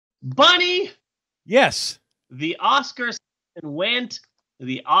Bunny, Yes. the Oscars went.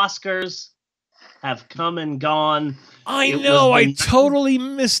 The Oscars have come and gone. I It know. was I the totally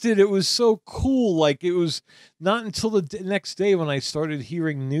missed it. It was so cool. Like, it was not until the next day when I started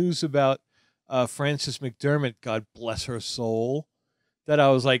hearing news about Frances McDermott, God bless her soul, that I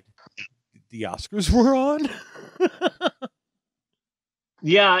was like, the Oscars were on?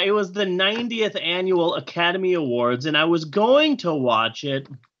 Yeah, it was the 90th annual Academy Awards, and I was going to watch it,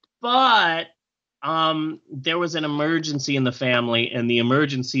 but there was an emergency in the family, and the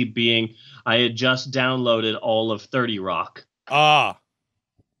emergency being I had just downloaded all of 30 Rock. Ah.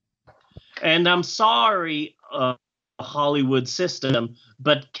 And I'm sorry, Hollywood system,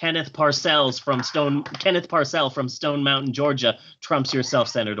 but Kenneth Parcell from Stone Mountain, Georgia, trumps your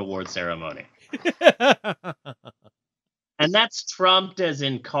self-centered award ceremony. And that's trumped as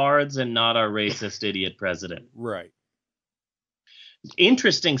in cards and not our racist idiot president. Right.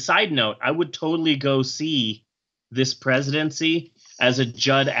 Interesting side note, I would totally go see this presidency as a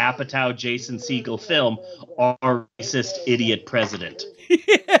Judd Apatow, Jason Segel film, Our Racist Idiot President.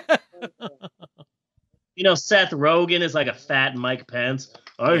 Yeah. You know, Seth Rogen is like a fat Mike Pence.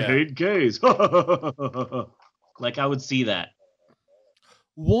 I hate gays. Like, I would see that.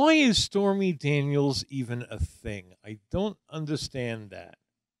 Why is Stormy Daniels even a thing? I don't understand that.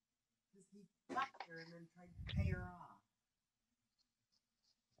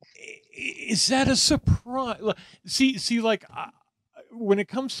 Is that a surprise? See, like, when it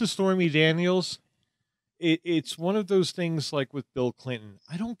comes to Stormy Daniels, it's one of those things like with Bill Clinton.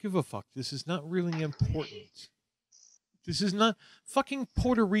 I don't give a fuck. This is not really important. This is not fucking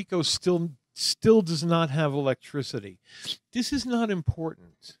Puerto Rico still does not have electricity. This is not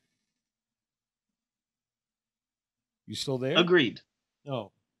important. You still there? Agreed.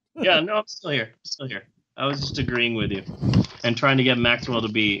 Oh. Yeah, no, I'm still here. I was just agreeing with you and trying to get Maxwell to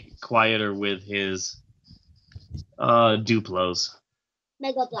be quieter with his Duplos.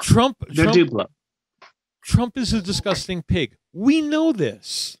 Trump Duplo. Trump is a disgusting pig. We know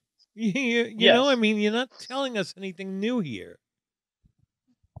this. You Yes. know, I mean, you're not telling us anything new here.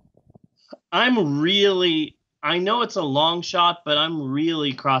 I know it's a long shot, but I'm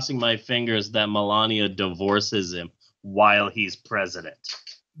really crossing my fingers that Melania divorces him while he's president.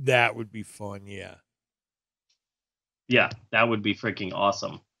 That would be fun, yeah. Yeah, that would be freaking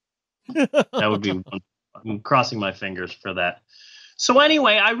awesome. That would be wonderful. I'm crossing my fingers for that. So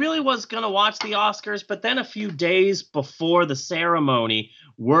anyway, I really was going to watch the Oscars, but then a few days before the ceremony,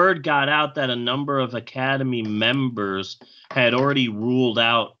 word got out that a number of Academy members had already ruled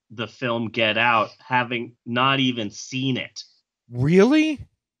out the film Get Out, having not even seen it. Really?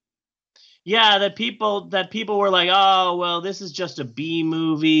 Yeah, that people were like, oh, well, this is just a B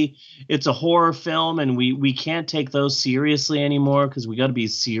movie. It's a horror film, and we can't take those seriously anymore because we got to be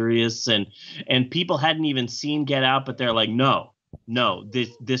serious. And people hadn't even seen Get Out, but they're like, no,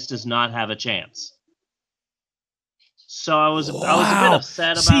 this does not have a chance. So I was a bit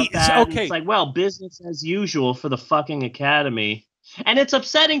upset about that. Okay. It's like, well, business as usual for the fucking Academy. And it's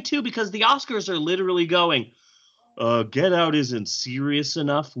upsetting, too, because the Oscars are literally going, Get Out isn't serious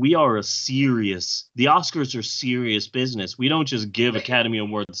enough. The Oscars are serious business. We don't just give Academy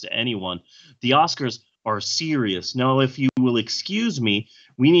Awards to anyone. The Oscars are serious. Now, if you will excuse me,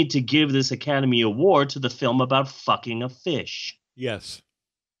 we need to give this Academy Award to the film about fucking a fish. Yes.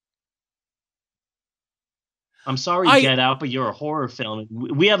 I'm sorry, Get Out, but you're a horror film.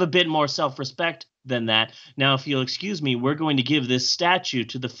 We have a bit more self-respect than that. Now, if you'll excuse me, we're going to give this statue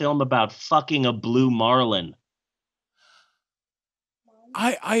to the film about fucking a blue marlin.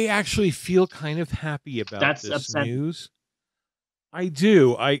 I actually feel kind of happy about this upsetting. news. I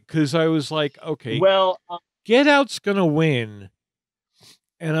do. Because I was like, okay, well, Get Out's going to win,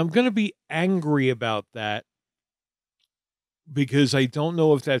 and I'm going to be angry about that because I don't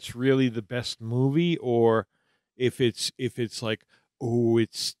know if that's really the best movie or if it's like, oh,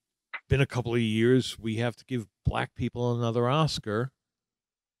 it's been a couple of years, we have to give black people another Oscar,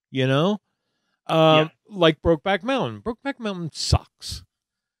 you know? Like Brokeback Mountain. Brokeback Mountain sucks.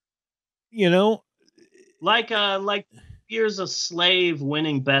 You know? Like Here's a Slave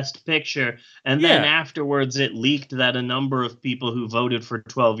winning Best Picture, and then afterwards it leaked that a number of people who voted for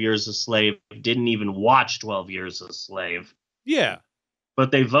 12 Years a Slave didn't even watch 12 Years a Slave. Yeah.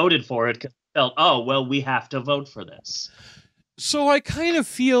 But they voted for it because they felt, oh, well, we have to vote for this. So I kind of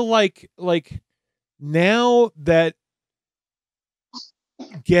feel like now that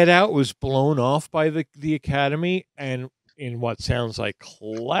Get Out was blown off by the Academy and in what sounds like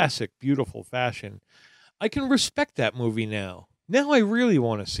classic, beautiful fashion, I can respect that movie now. Now I really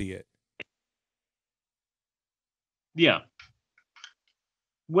want to see it. Yeah.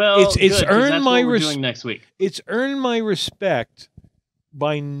 Well, it's good, 'cause earned that's my what we're doing next week. It's earned my respect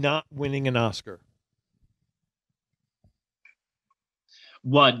by not winning an Oscar.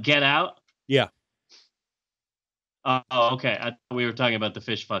 What, Get Out? Yeah. Oh, okay. I thought we were talking about the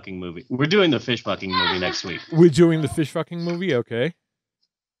fish fucking movie. We're doing the fish fucking movie next week. We're doing the fish fucking movie? Okay.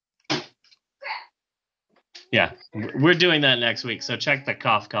 Yeah, we're doing that next week. So check the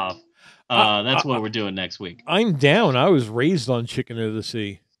cough. That's what we're doing next week. I'm down. I was raised on Chicken of the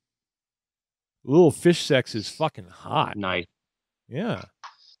Sea. Little fish sex is fucking hot. Nice. Yeah.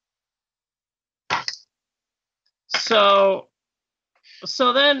 So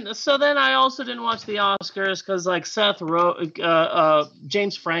then I also didn't watch the Oscars because like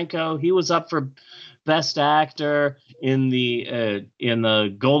James Franco, he was up for Best Actor in the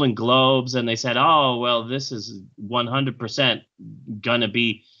Golden Globes, and they said, oh well, this is 100% gonna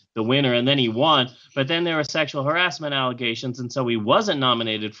be the winner, and then he won. But then there were sexual harassment allegations, and so he wasn't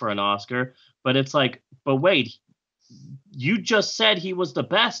nominated for an Oscar. But it's like, but wait, you just said he was the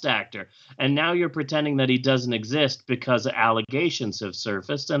best actor, and now you're pretending that he doesn't exist because allegations have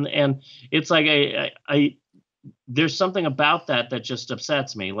surfaced, and it's like I there's something about that just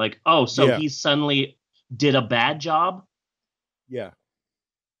upsets me. Like, oh, so Yeah. he suddenly did a bad job? Yeah.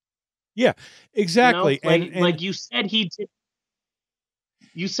 Yeah, exactly. You know? And like you said he did.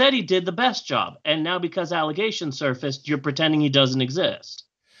 You said he did the best job, and now because allegations surfaced, you're pretending he doesn't exist.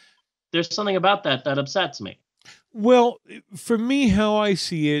 There's something about that upsets me. well, for me, how I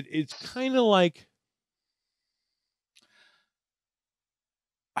see it, it's kind of like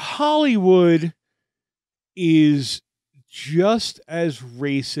Hollywood is just as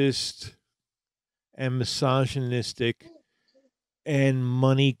racist and misogynistic and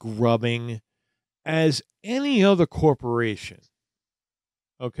money grubbing as any other corporation.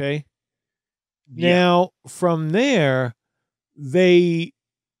 Okay? Yeah. Now, from there, they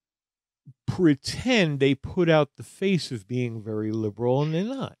pretend they put out the face of being very liberal, and they're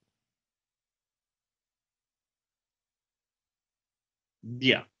not.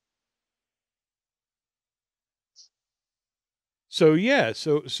 Yeah. So yeah,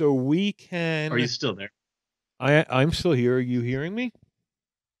 so we can. Are you still there? I'm still here. Are you hearing me?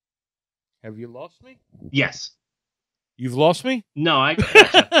 Have you lost me? Yes. You've lost me? No, I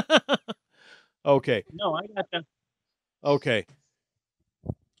gotcha. Okay. No, I gotcha. Okay.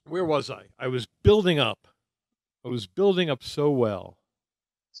 Where was I? I was building up. I was building up so well.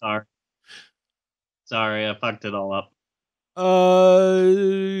 Sorry, I fucked it all up.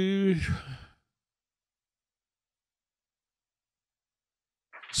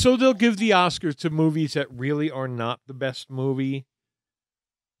 So they'll give the Oscars to movies that really are not the best movie,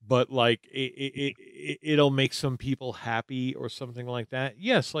 but like it'll make some people happy or something like that.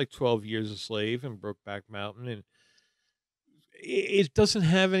 Yes, like 12 Years a Slave and Brokeback Mountain, and it doesn't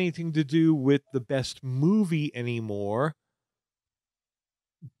have anything to do with the best movie anymore.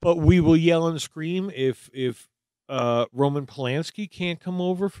 But we will yell and scream if Roman Polanski can't come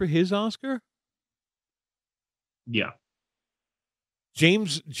over for his Oscar. Yeah.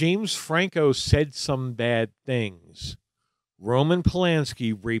 James Franco said some bad things. Roman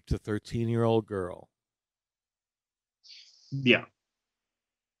Polanski raped a 13-year-old girl. Yeah.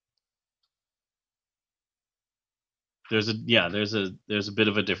 There's a bit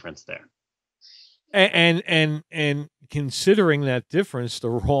of a difference there. And considering that difference, the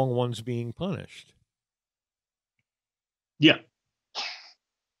wrong one's being punished. Yeah.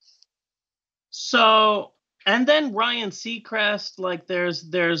 So, and then Ryan Seacrest, like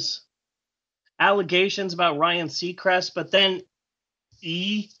there's allegations about Ryan Seacrest, but then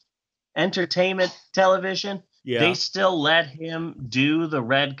Entertainment Television, they still let him do the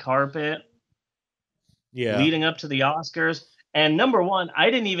red carpet leading up to the Oscars. And number one,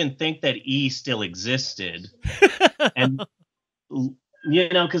 I didn't even think that still existed. And you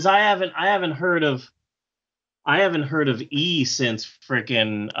know, because I haven't heard of since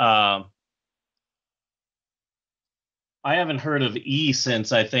freaking I haven't heard of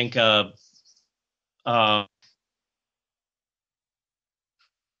since I think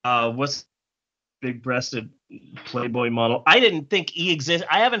what's big-breasted Playboy model? I didn't think existed.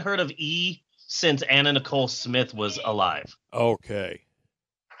 I haven't heard of since Anna Nicole Smith was alive. Okay.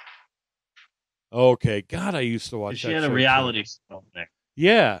 God, I used to watch. She had a reality show there.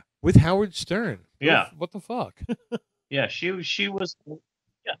 Yeah, with Howard Stern. Yeah. What the fuck? Yeah, she was.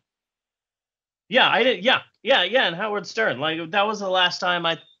 Yeah, I did. Yeah, and Howard Stern. Like that was the last time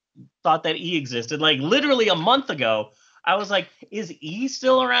I thought that existed. Like literally a month ago, I was like, "Is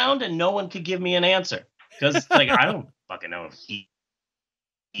still around?" And no one could give me an answer because like I don't fucking know if he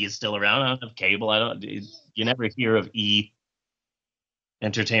is still around. I don't have cable. You never hear of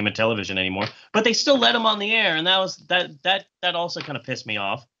entertainment television anymore. But they still let him on the air, and that also kind of pissed me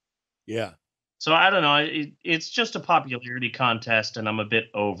off. Yeah. So I don't know. It's just a popularity contest, and I'm a bit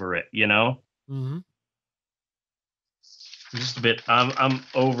over it. Mm-hmm. Just a bit. I'm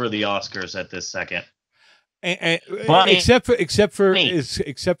over the Oscars at this second. But except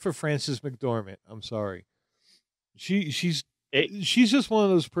for Frances McDormand, I'm sorry. She's just one of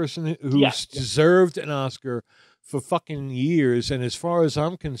those person who's deserved an Oscar for fucking years, and as far as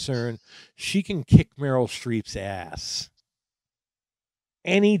I'm concerned, she can kick Meryl Streep's ass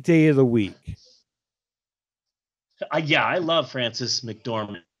any day of the week. I love Frances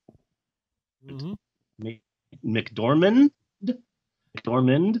McDormand. Mm-hmm. McDormand?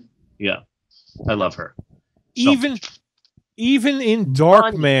 Yeah, I love her. Even in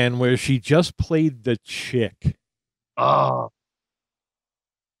Darkman, where she just played the chick. Oh,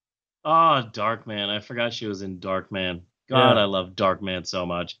 Darkman. I forgot she was in Darkman. God, I love Darkman so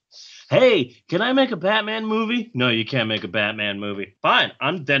much. Hey, can I make a Batman movie? No, you can't make a Batman movie. Fine.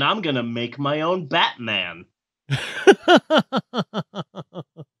 I'm going to make my own Batman.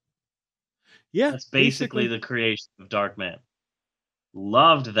 Yeah. That's basically the creation of Darkman.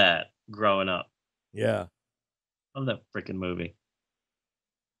 Loved that growing up. Yeah. Love that freaking movie.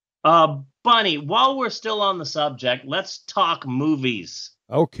 Bunny, while we're still on the subject, let's talk movies.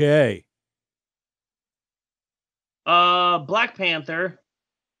 Okay. Black Panther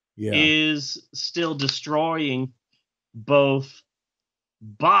is still destroying both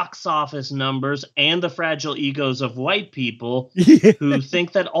box office numbers and the fragile egos of white people who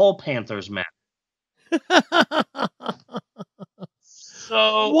think that all Panthers matter.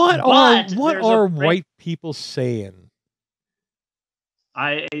 So what are white people saying?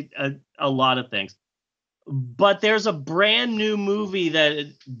 A lot of things. But there's a brand new movie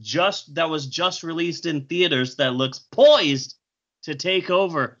that was just released in theaters that looks poised to take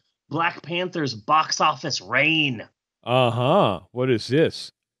over Black Panther's box office reign. Uh-huh. What is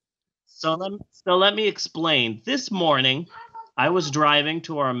this? So let me explain. This morning, I was driving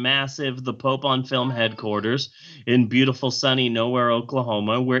to our massive The Pope on Film headquarters in beautiful sunny Nowhere,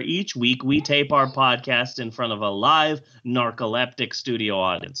 Oklahoma, where each week we tape our podcast in front of a live narcoleptic studio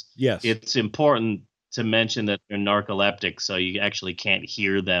audience. Yes. It's important to mention that they're narcoleptic, so you actually can't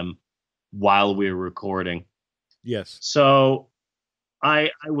hear them while we're recording. Yes. So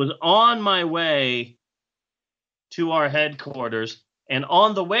I was on my way to our headquarters, and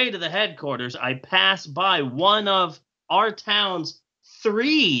on the way to the headquarters, I passed by one of our town's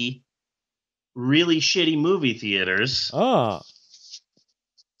 3 really shitty movie theaters. Ah.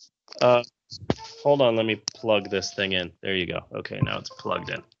 Hold on, let me plug this thing in. There you go. Okay, now it's plugged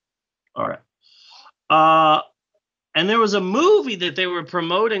in. All right. And there was a movie that they were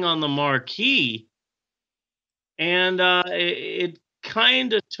promoting on the marquee, and it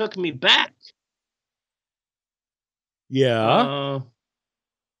kind of took me back. Yeah.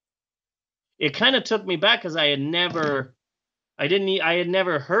 It kind of took me back because I had never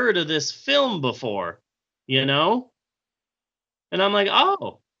heard of this film before, And I'm like,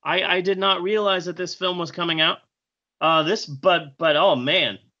 oh, I did not realize that this film was coming out. But oh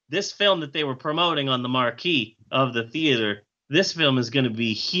man, this film that they were promoting on the marquee of the theater, this film is going to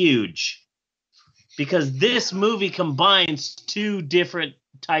be huge because this movie combines 2 different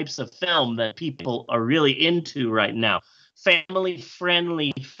types of film that people are really into right now.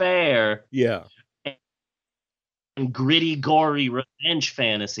 Family-friendly fare. Yeah. And gritty, gory revenge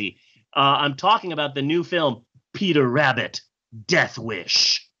fantasy. I'm talking about the new film, Peter Rabbit, Death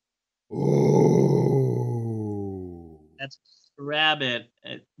Wish. Ooh. That's Rabbit, ...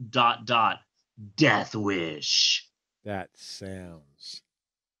 Death Wish. That sounds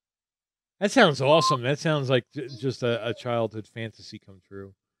awesome. That sounds like just a childhood fantasy come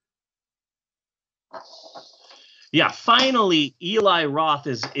true. Yeah, finally, Eli Roth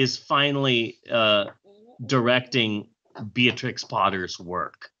is finally directing Beatrix Potter's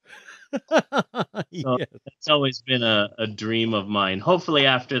work. Yes. It's always been a dream of mine. Hopefully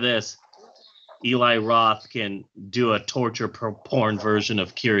after this, Eli Roth can do a torture porn version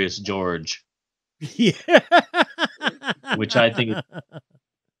of Curious George. Yeah. Which I think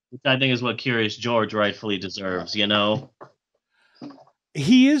is what Curious George rightfully deserves, He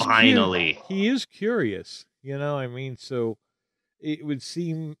is finally. He is curious, I mean, so it would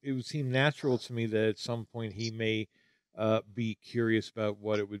seem natural to me that at some point he may be curious about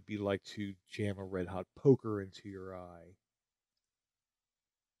what it would be like to jam a red hot poker into your eye.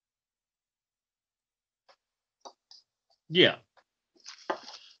 Yeah.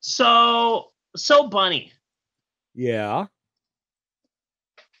 So Bunny. Yeah.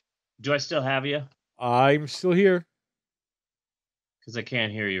 Do I still have you? I'm still here. Because I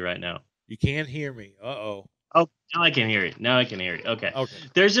can't hear you right now. You can't hear me. Uh-oh. Oh, now I can hear you. Now I can hear you. Okay. Okay.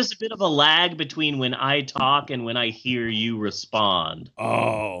 There's just a bit of a lag between when I talk and when I hear you respond.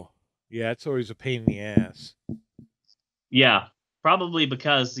 Oh. Yeah, it's always a pain in the ass. Yeah, probably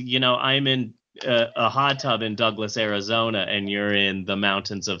because, I'm in a hot tub in Douglas, Arizona, and you're in the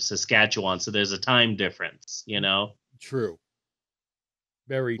mountains of Saskatchewan. So there's a time difference, True.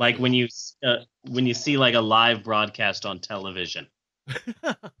 Very like true. when you see like a live broadcast on television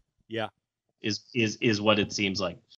Yeah. is what it seems like.